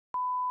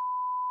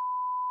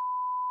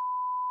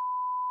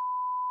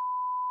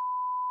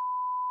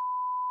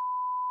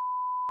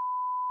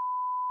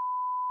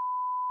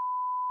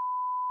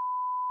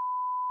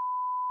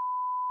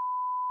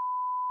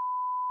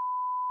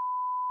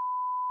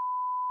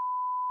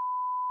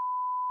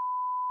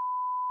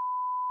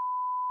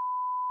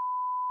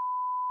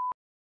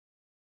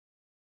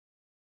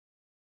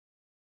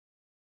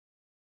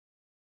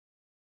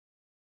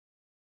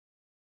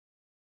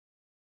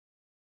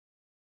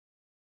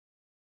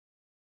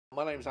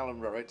My name's Alan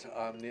Rowett.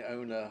 I'm the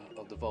owner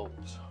of the Vault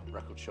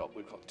record shop.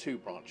 We've got two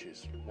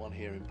branches, one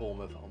here in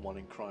Bournemouth and one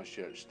in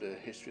Christchurch. The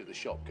history of the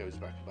shop goes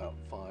back about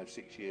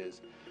 5-6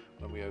 years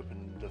when we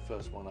opened the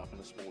first one up in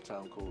a small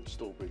town called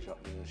Stallbridge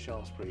up near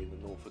Shaftesbury in the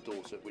north of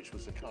Dorset, which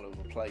was a kind of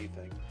a play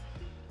thing.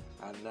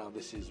 And now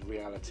this is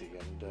reality,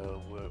 and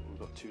we've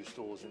got two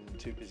stores in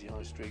two busy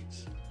high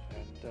streets,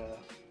 and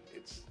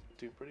it's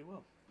doing pretty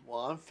well.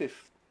 Well, I'm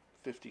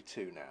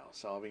 52 now,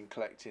 so I've been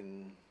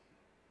collecting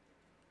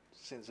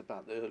since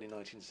about the early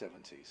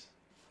 1970s.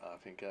 I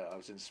think I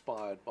was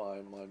inspired by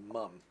my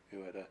mum,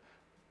 who had a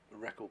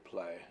record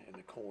player in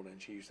the corner,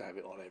 and she used to have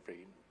it on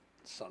every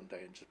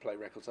Sunday and just play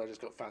records. I just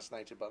got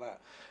fascinated by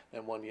that.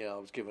 Then one year I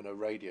was given a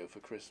radio for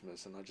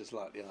Christmas, and I just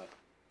liked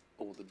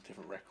all the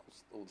different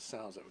records, all the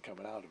sounds that were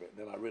coming out of it.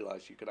 And then I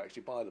realised you could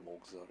actually buy them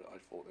all, because I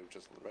thought they were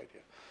just on the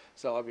radio.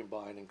 So I've been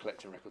buying and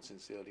collecting records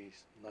since the early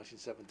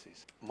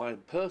 1970s. My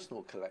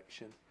personal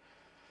collection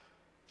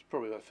is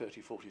probably about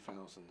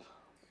 40,000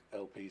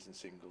 LPs and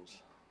singles.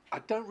 I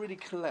don't really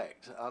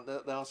collect.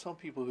 There are some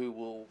people who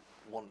will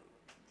want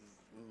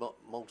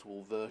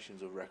multiple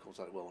versions of records,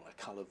 like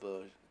a colour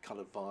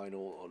vinyl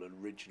or an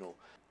original.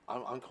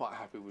 I'm quite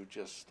happy with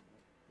just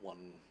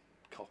one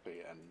copy.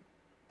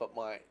 But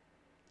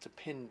to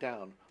pin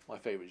down my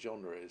favourite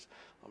genre is,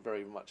 I'm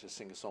very much a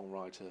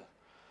singer-songwriter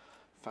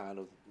fan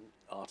of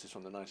artists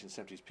from the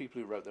 1970s,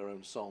 people who wrote their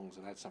own songs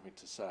and had something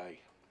to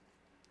say.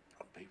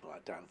 People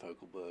like Dan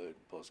Fogelberg,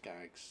 Boz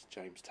Scaggs,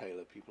 James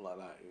Taylor, people like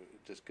that, who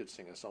are just good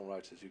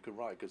singer-songwriters who could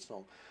write a good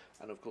song,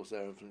 and of course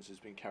their influence has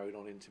been carried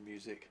on into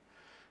music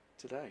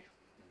today.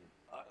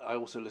 I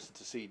also listen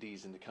to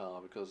CDs in the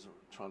car, because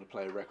trying to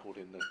play a record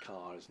in the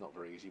car is not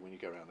very easy. When you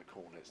go around the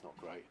corner, it's not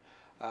great.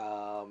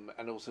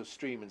 And also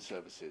streaming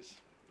services,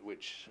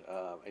 which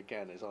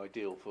again is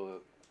ideal for.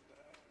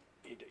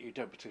 You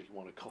don't particularly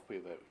want a copy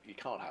of it. You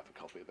can't have a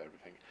copy of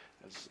everything.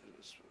 And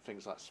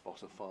things like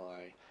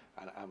Spotify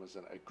and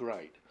Amazon are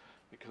great,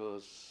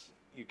 because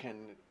you can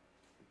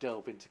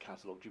delve into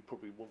catalogues you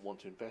probably wouldn't want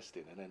to invest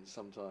in, and then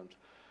sometimes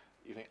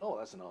you think, oh,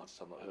 that's an artist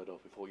I've not heard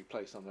of before. You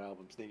play some of their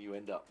albums, then you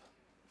end up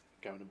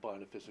going and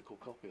buying a physical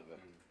copy of it.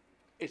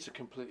 It's a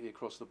completely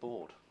across the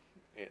board.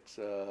 It's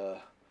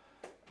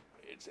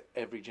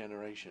every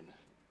generation,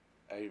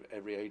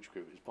 every age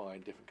group is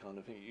buying different kind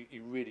of thing.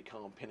 You really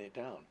can't pin it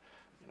down.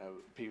 You know,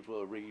 people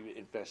are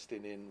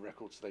reinvesting in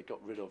records they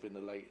got rid of in the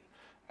late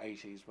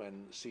 80s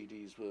when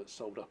CDs were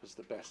sold up as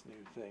the best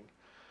new thing.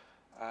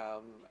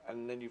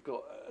 And then you've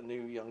got a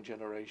new young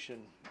generation,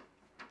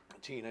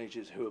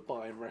 teenagers who are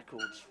buying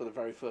records for the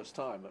very first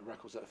time, and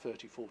records that are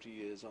 30-40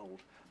 years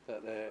old,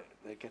 that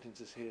they're getting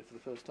to hear for the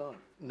first time.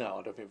 No,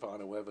 I don't think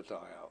vinyl will ever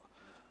die out.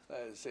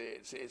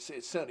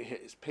 It's certainly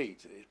hit its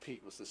peak. Its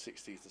peak was the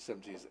 60s, the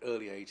 70s,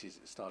 early 80s.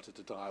 It started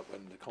to die out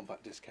when the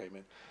compact disc came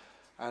in.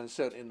 And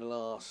certainly in the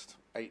last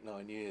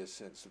 8-9 years,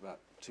 since about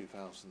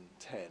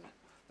 2010,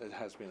 there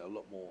has been a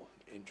lot more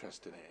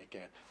interest in it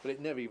again. But it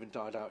never even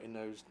died out in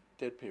those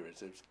dead periods.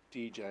 There's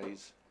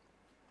DJs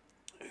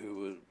who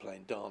were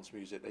playing dance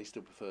music, they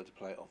still prefer to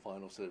play it on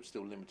vinyl, so there's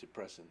still limited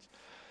pressings.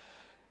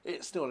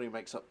 It still only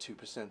makes up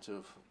 2%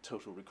 of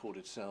total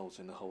recorded sales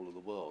in the whole of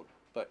the world,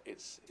 but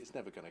it's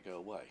never going to go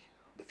away.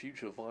 The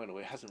future of vinyl,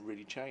 it hasn't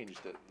really changed.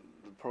 The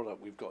product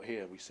we've got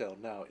here, we sell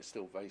now, it's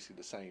still basically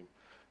the same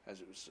as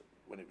it was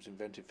when it was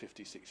invented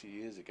 50-60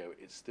 years ago.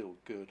 It's still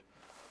good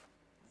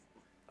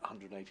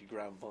 180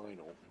 gram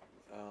vinyl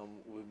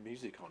with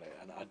music on it,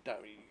 and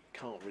you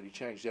can't really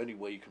change. The only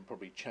way you can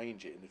probably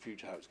change it in the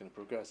future, how it's going to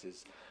progress,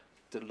 is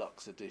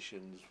deluxe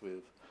editions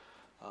with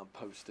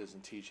posters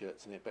and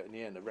t-shirts in it, but in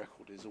the end the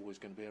record is always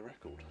going to be a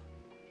record.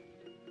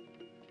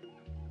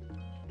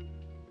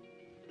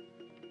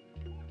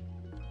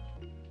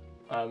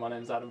 My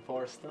name's Adam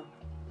Forrester,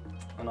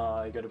 and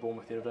I go to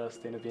Bournemouth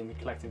University, and I've been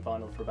collecting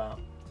vinyl for about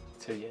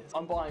 2 years.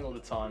 I'm buying all the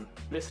time,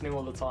 listening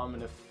all the time,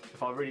 and if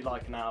I really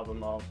like an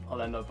album,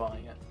 I'll end up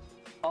buying it.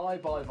 I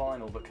buy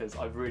vinyl because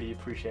I really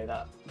appreciate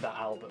that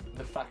album.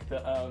 The fact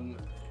that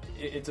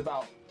it's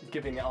about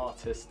giving the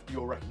artist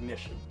your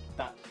recognition.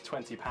 That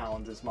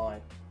 £20 is my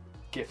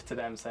gift to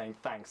them, saying,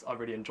 thanks, I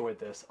really enjoyed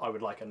this, I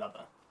would like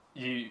another.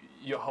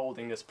 You're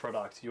holding this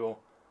product,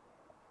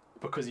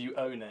 because you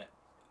own it,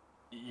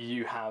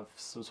 you have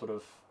some sort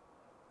of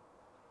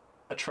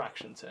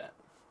attraction to it.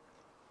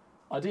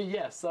 I do,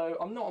 yeah, so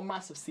I'm not a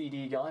massive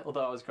CD guy,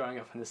 although I was growing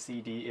up in the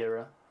CD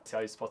era. So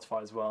I use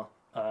Spotify as well,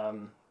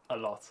 a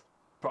lot.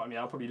 But I mean,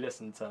 I'll probably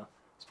listen to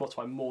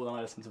Spotify more than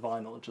I listen to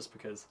vinyl, just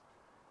because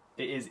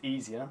it is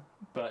easier,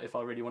 but if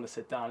I really want to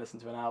sit down and listen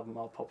to an album,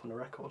 I'll pop on a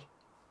record.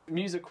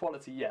 Music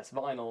quality, yes,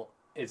 vinyl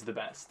is the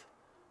best.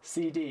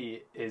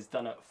 CD is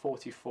done at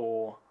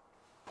 44.1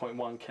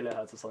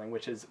 kilohertz or something,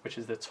 which is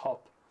the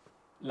top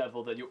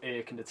level that your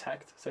ear can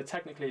detect. So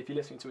technically, if you're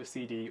listening to a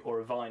CD or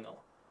a vinyl,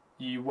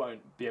 you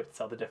won't be able to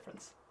tell the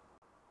difference.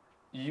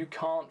 You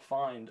can't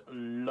find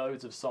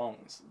loads of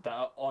songs that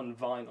are on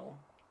vinyl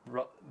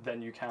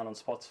than you can on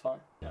Spotify.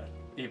 You know,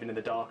 even in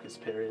the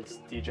darkest periods,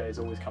 DJs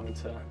always coming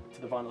to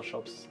the vinyl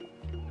shops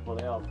Well,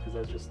 they are, because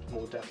there's just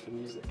more depth of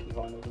music in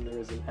vinyl than there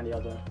is in any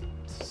other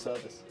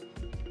service.